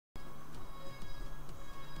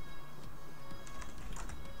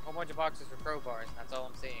bunch of boxes for crowbars. That's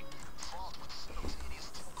all I'm seeing.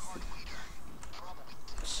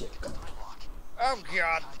 Shit. Oh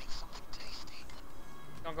god!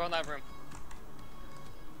 Don't go in that room.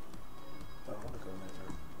 I don't want to go in that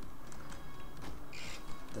room.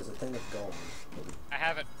 There's a thing of gold. I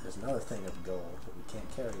have it. There's another thing of gold, but we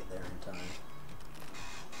can't carry it there in time.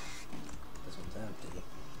 This one's empty.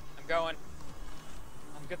 I'm going.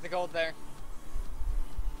 I'm getting the gold there.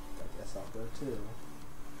 I guess I'll go too.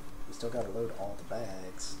 We still gotta load all the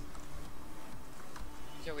bags.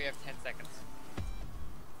 So we have 10 seconds.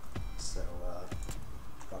 So,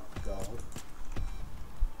 drop the gold.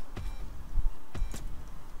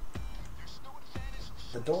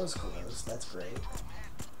 The door's closed, that's great.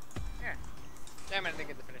 Yeah. Damn it, I didn't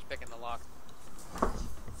get to finish picking the lock. Well,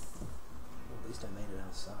 at least I made it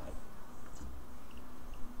outside.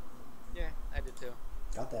 Yeah, I did too.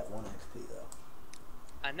 Got that 1 XP though.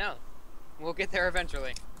 I know. We'll get there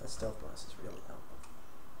eventually. That stealth bonus is really helpful.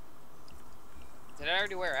 Did I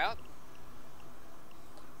already wear out?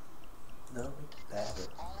 No, we have it.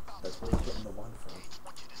 That's where we're getting the 1 from.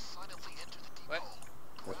 What?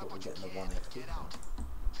 That's what we're getting the 1 XP from.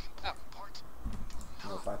 Oh.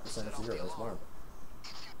 No, 5% of 0 is more.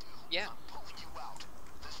 Yeah.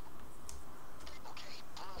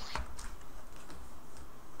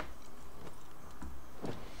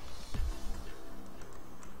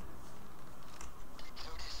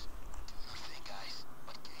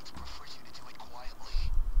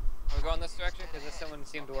 Are we going this direction? Because this one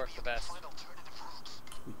seemed to work the best.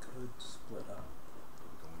 We could split up.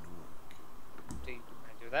 Do you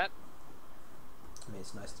want to do that? I mean,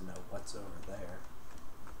 it's nice to know what's over there.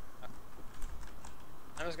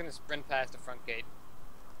 I'm just going to sprint past the front gate.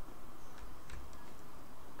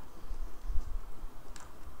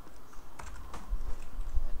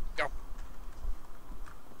 Go.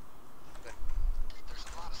 Good. There's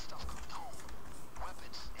a lot of stuff coming home.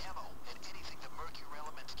 Weapons, ammo, and anything the mercury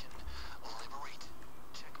element can liberate.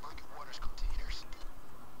 Check murky waters containers.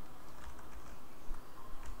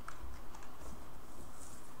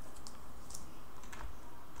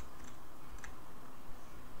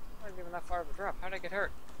 I wasn't even that far of a drop. How did I get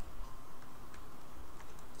hurt?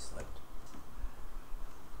 Slipped.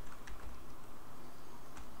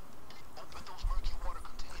 Open those murky water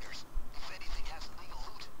containers. If anything has legal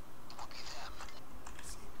loot, it will be them.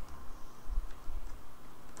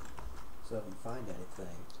 So if you find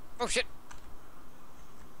anything, Oh shit!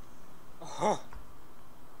 Oh!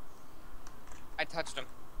 I touched him.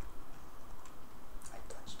 I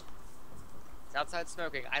touched it. He's outside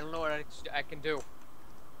smoking. I don't know what I can do.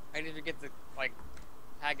 I need to get to, like,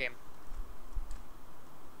 tag him.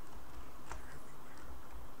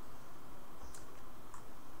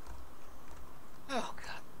 Oh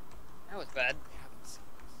god. That was bad.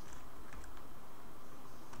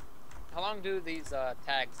 How long do these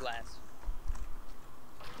tags last?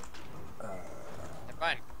 They're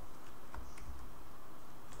fine.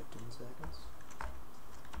 15 seconds.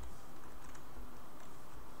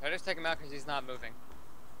 I just take him out because he's not moving.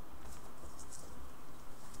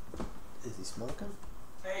 Is he smoking?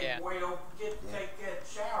 Hey, Yeah. boy, don't forget to take that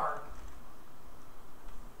shower.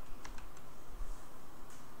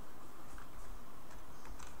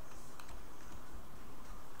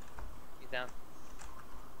 He's down.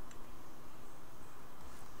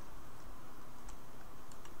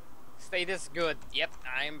 Status good. Yep,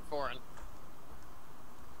 I am foreign.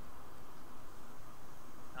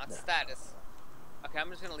 Not No. status. Okay, I'm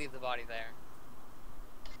just gonna leave the body there.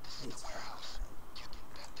 It's Warehouse. You can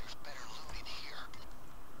bet there's better loot in here.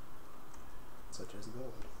 such as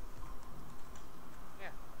gold.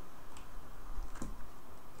 Yeah.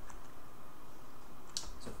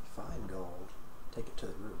 So if you find gold, take it to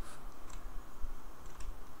the roof.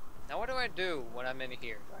 Now what do I do when I'm in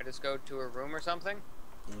here? Do I just go to a room or something?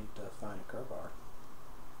 You need to find a crowbar.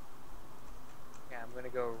 Yeah, I'm gonna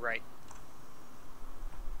go right.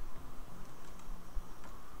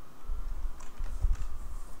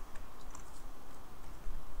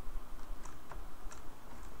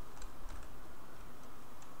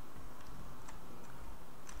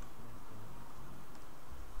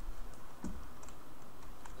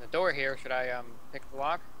 The door here, should I pick the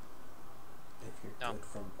lock? If you're No. good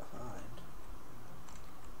from behind.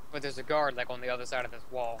 But there's a guard like on the other side of this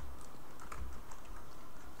wall.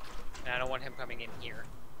 And I don't want him coming in here.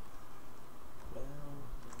 Well,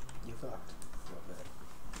 you fucked a little bit.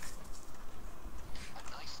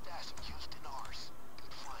 A nice stash of used dinars.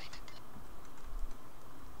 Good find.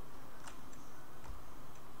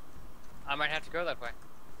 I might have to go that way.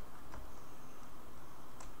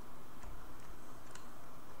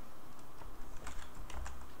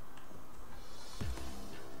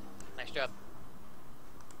 shot.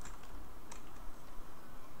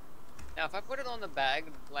 Now, if I put it on the bag,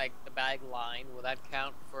 like the bag line, will that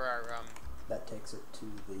count for our That takes it to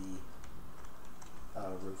the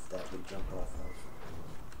roof that we jumped off of.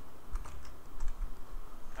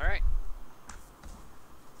 All right.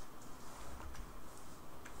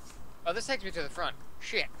 Oh, this takes me to the front.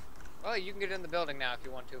 Shit. Well, you can get in the building now if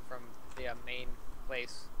you want to from the main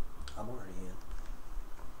place. I'm already in.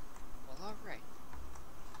 Well, all right.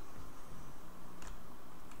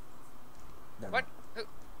 Never What? mind. Who?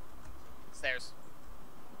 Stairs.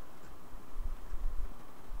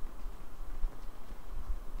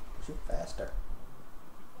 Shoot faster.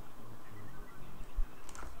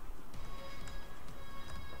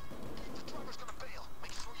 The driver's gonna bail.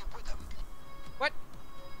 Make sure you're with him. What?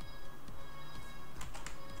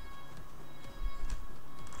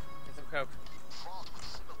 Get some coke. Vault with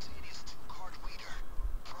simultaneous two-card reader.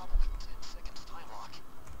 Probably 10 seconds time lock.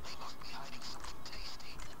 They must be hiding something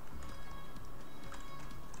tasty.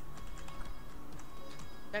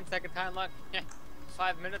 10-second time lock.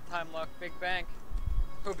 5-minute time lock. Big bank.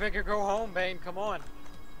 Go big or go home, Bane. Come on.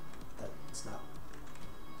 That's not.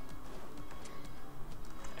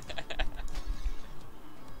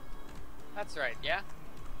 That's right. Yeah.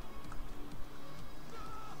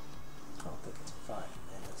 I don't think it's 5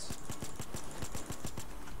 minutes.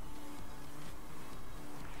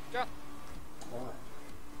 Joe. What?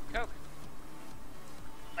 Coke.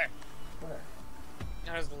 There. Where?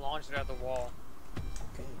 Now just launch it out the wall.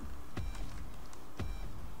 Okay.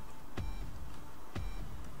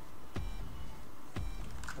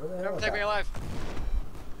 Where the hell Don't is take me that? alive.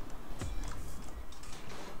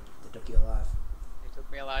 They took you alive. They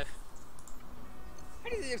took me alive. How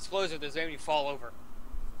do the explosive does make me fall over?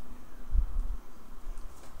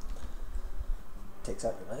 Takes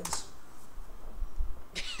out your legs.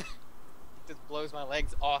 Just blows my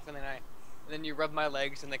legs off and then you rub my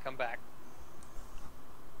legs and they come back.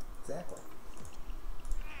 Exactly.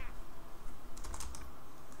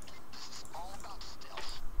 All about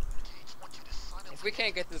stealth. Gage wants you to sign up. If we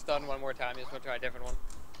can't get this done one more time, just want to try a different one.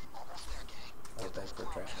 Almost there, gang. I'll beg for a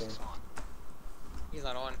trash can. He's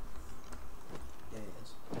not on. Yeah, he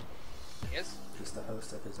is. He is? He's the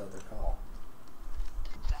host of his other call.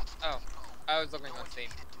 That's Oh, I was looking on Steam.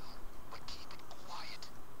 but keep it quiet.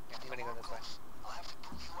 Yeah, I'm gonna go this way. I'll have to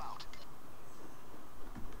prove you out.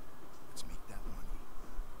 Let's make that money.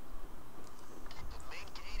 The main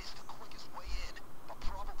gate is the quickest way in, but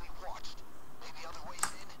probably watched. Maybe other ways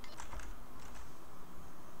in?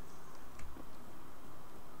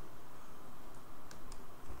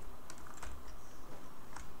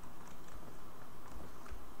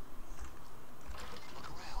 Look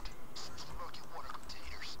around. Search the murky water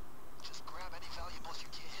containers. Just grab any valuables you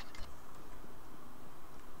can.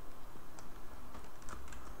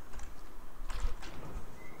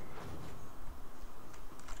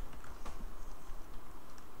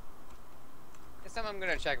 This time I'm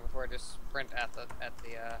gonna check before I just sprint at the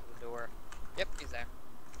door. Yep, he's there.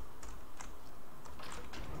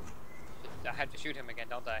 I have to shoot him again,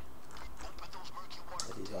 don't I? Open those murky water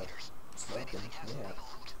But he's like containers. If smoking. anything has Yeah. any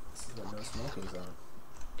loot, This is a no smoking zone.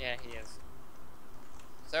 Yeah, he is.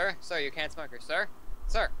 Sir? Sir, you can't smoke here. Sir?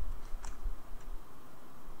 Sir!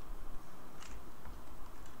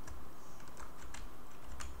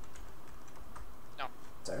 No.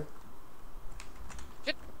 Sir?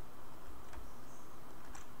 Shit!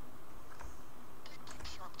 keep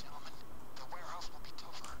sharp, gentlemen. The warehouse will be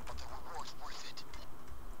tougher, but the reward's worth it.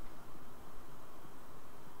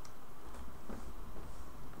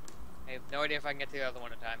 I have no idea if I can get to the other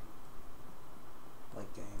one in time.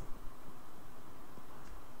 Like game.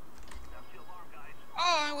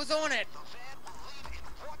 Oh, I was on it! The van will leave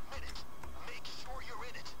in 1 minute. Make sure you're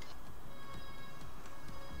in it.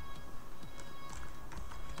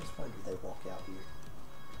 Just why did they walk out here?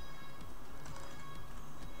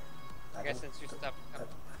 I guess don't since you th- stopped.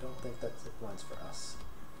 I don't think that zip line's for us.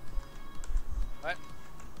 What?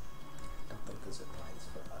 I don't think the zip line's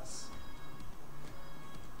for us.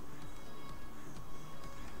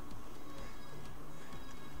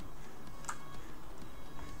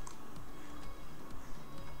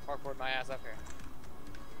 Parkboard my ass up here.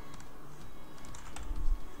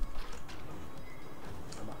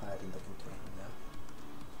 I'm gonna hide in the container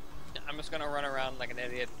now. I'm just gonna run around like an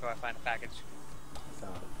idiot until I find a package. I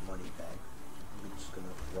found a money bag. I'm just gonna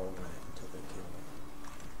roll in it until they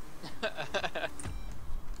kill me.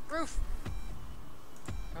 Roof!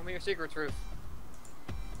 Tell me your secrets, Roof.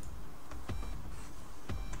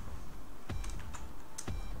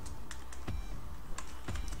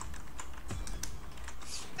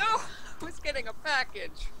 No! I was getting a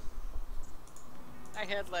package! I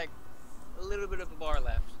had like a little bit of a bar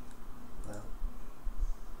left. Well,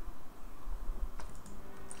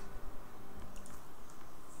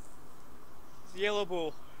 It's the yellow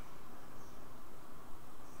bull.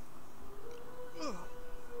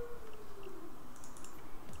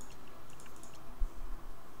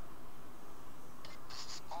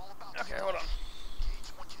 Okay, hold on.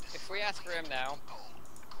 If we ask for him now,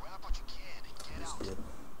 just did.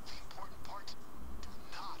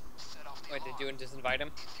 wait, did you just invite him?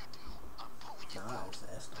 No, I was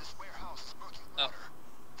asking. Oh,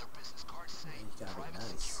 Yeah, you gotta be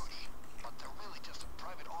nice. But they're really just a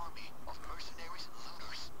private army of mercenaries and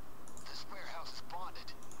looters. This warehouse is bonded,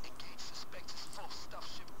 and Gage suspects it's full of stuff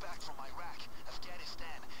shipped back from Iraq,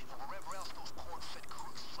 Afghanistan, and wherever else those corn-fed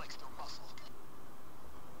crooks flex their muscle.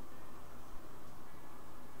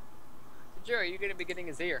 Joe, you're gonna be getting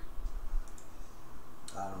his ear.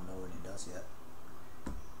 I don't know what he does yet,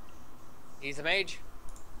 He's a mage.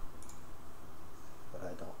 but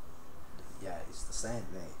I don't. Yeah, he's the sand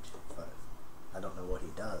mage, but I don't know what he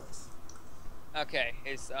does. Okay,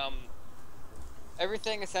 his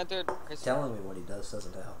everything is centered. Telling me what he does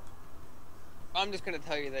doesn't help. I'm just gonna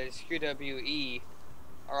tell you that his QWE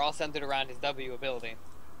are all centered around his W ability.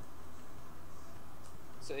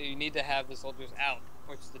 So you need to have the soldiers out,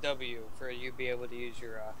 which is the W, for you to be able to use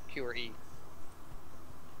your Q or E.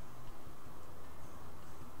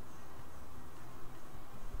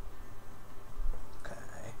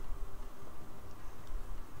 Okay.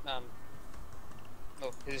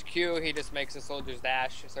 Oh, his Q, he just makes the soldiers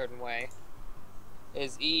dash a certain way.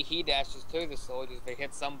 His E, he dashes to the soldiers. If he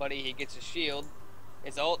hits somebody, he gets a shield.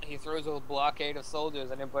 His ult, he throws a blockade of soldiers,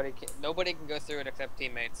 and nobody can go through it except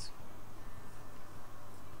teammates.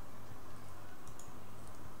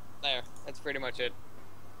 There, that's pretty much it.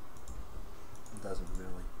 It doesn't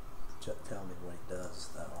really tell me what he does,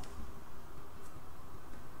 though.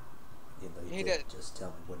 Even though He did just tell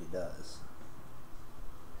me what he does.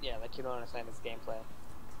 Yeah, like you don't understand his gameplay.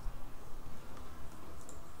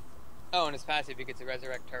 Oh, and his passive, he gets to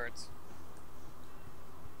resurrect turrets.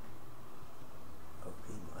 OP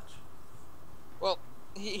much. Well,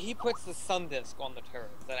 he puts the sun disc on the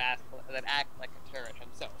turret that act like a turret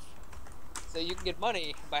himself. So you can get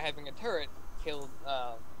money by having a turret kill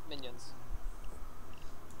minions.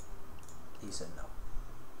 He said no.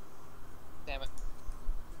 Damn it.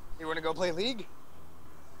 You want to go play League?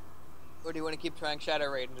 Or do you want to keep trying Shadow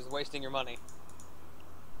Raid and just wasting your money?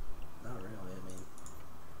 Not really. I mean,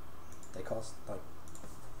 they cost like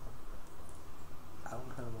I don't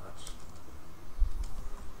know how much.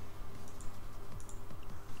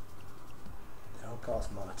 They don't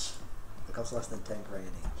cost much. They cost less than 10 grand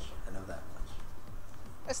each. I know that much.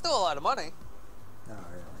 It's still a lot of money. Not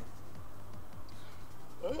really.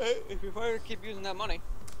 Alright, if you're trying to keep using that money.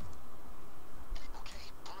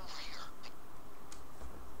 Okay, pull over here.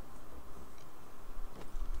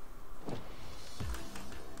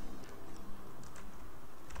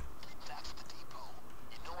 That's the depot.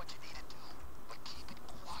 You know what you need to do, but keep it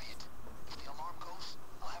quiet. If the alarm goes,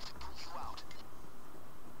 I'll have to pull you out.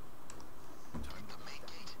 The main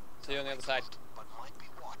gate. See you on the other side. But might be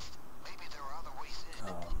watched. Maybe there are other ways in.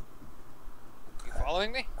 You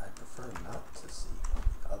following me? I prefer not to see on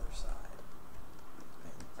the other side. I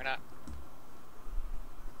mean, Or not?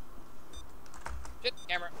 Shit,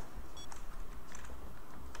 camera.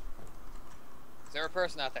 Is there a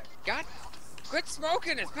person out there? God, quit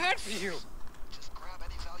smoking, it's bad for you! Just grab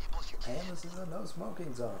any valuables you can. and this is a no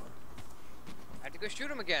smoking zone. I have to go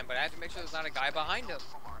shoot him again, but I have to make sure there's not a guy behind him.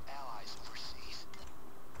 From our allies overseas.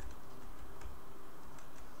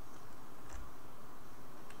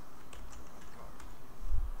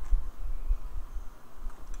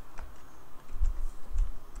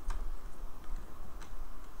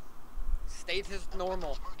 Status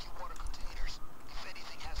normal. Murky water containers. If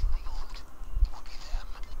anything has legal loot, it will be them.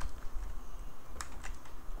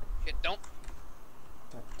 Shit, don't.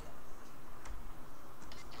 God damn.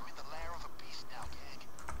 You're in the lair of a beast now, gang.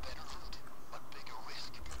 Better loot, but bigger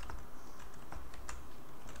risk.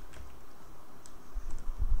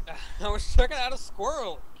 I was checking out a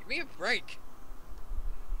squirrel. Give me a break.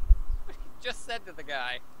 What you just said to the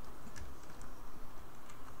guy.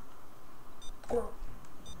 Squirrel.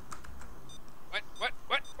 What?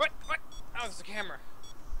 That was the camera.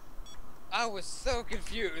 I was so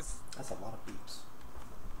confused. That's a lot of beeps.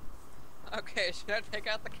 Okay, should I take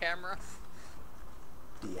out the camera?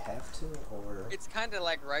 Do you have to, or It's kind of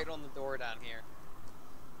like right on the door down here.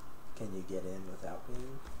 can you get in without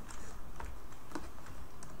being?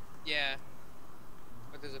 Yeah.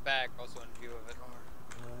 But there's a bag also in view of it.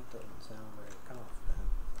 No, that doesn't sound very confident.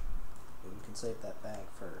 Maybe we can save that bag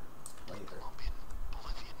for later. Colombian,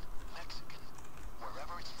 Bolivian, Mexican.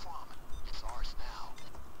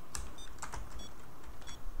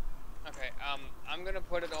 Okay, I'm gonna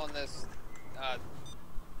put it on this,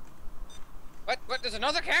 What? There's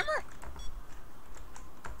another camera?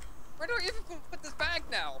 Where do I even put this bag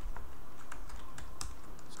now?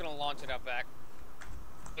 Just gonna launch it out back.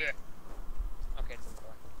 Yeah. Okay, it's in the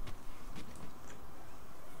door.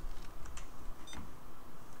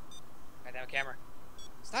 Goddamn camera.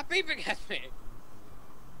 Stop beeping at me!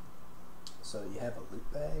 So you have a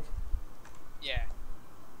loot bag? Yeah.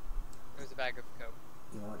 It was a bag of coke.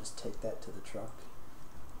 You want to just take that to the truck?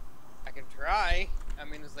 I can try. I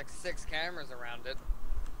mean, there's like 6 cameras around it.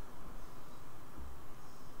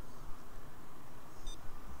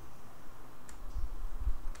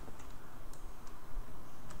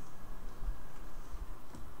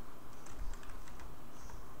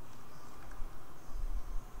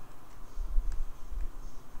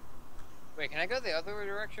 Wait, can I go the other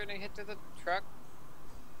direction and hit to the truck?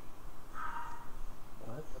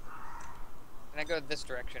 What? Can I go this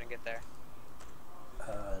direction and get there?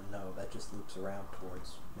 No, that just loops around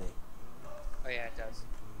towards me. Oh yeah, it does.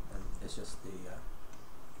 And it's just the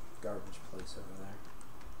garbage place over there.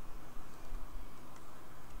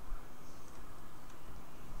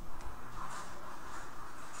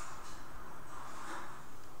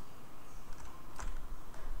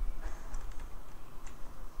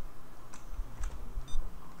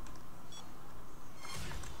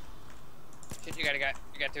 Shit, you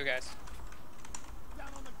got 2 guys.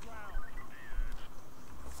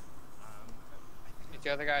 Is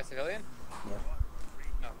the other guy a civilian? Yeah.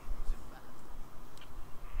 No.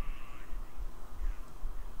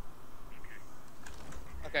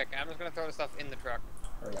 Okay, I'm just gonna throw the stuff in the truck.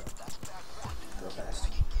 Hurry up. Go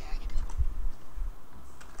fast.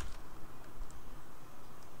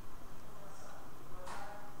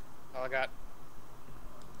 All I got.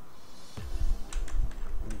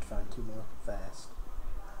 We need to find 2 more fast.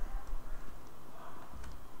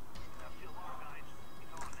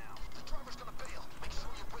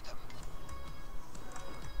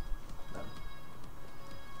 No.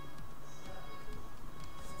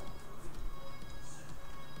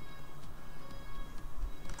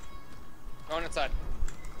 Going inside.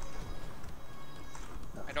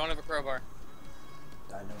 No. I don't have a crowbar.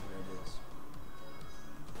 I know where it is.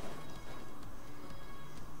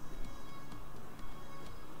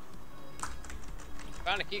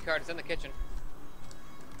 Found a key card. It's in the kitchen.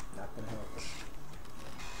 Not gonna help us.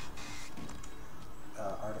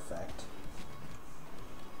 Artifact.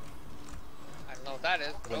 I don't know what that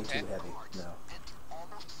is. But Way okay. too heavy. No.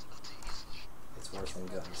 It's worse than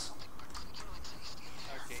guns.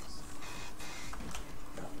 Oh jeez.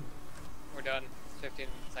 No. We're done. 15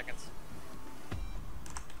 seconds.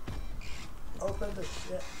 Open the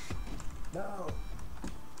shit. No.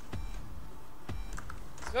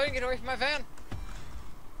 Civilian, get away from my van!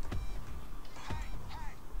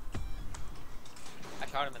 I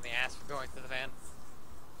shot him in the ass for going through the van.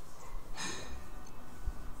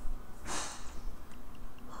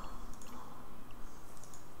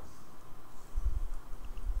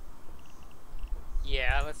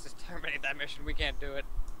 Yeah, let's just terminate that mission. We can't do it.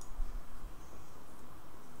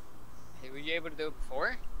 Hey, were you able to do it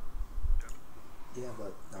before? Yeah,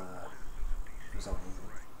 but it was on easy.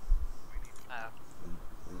 Oh.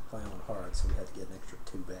 We were playing on hard, so we had to get an extra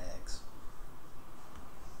 2 bags.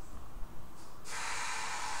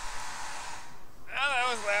 Oh, that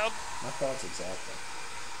was loud. My thoughts exactly.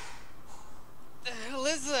 The hell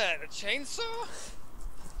is that? A chainsaw?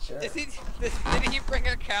 Sure. Did he bring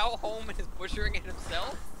a cow home and is butchering it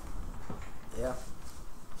himself? Yeah.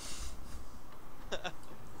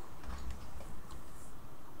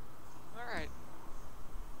 Alright.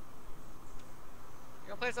 You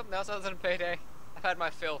wanna play something else other than Payday? I've had my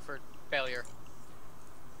fill for failure.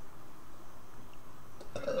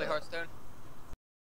 You play Hearthstone?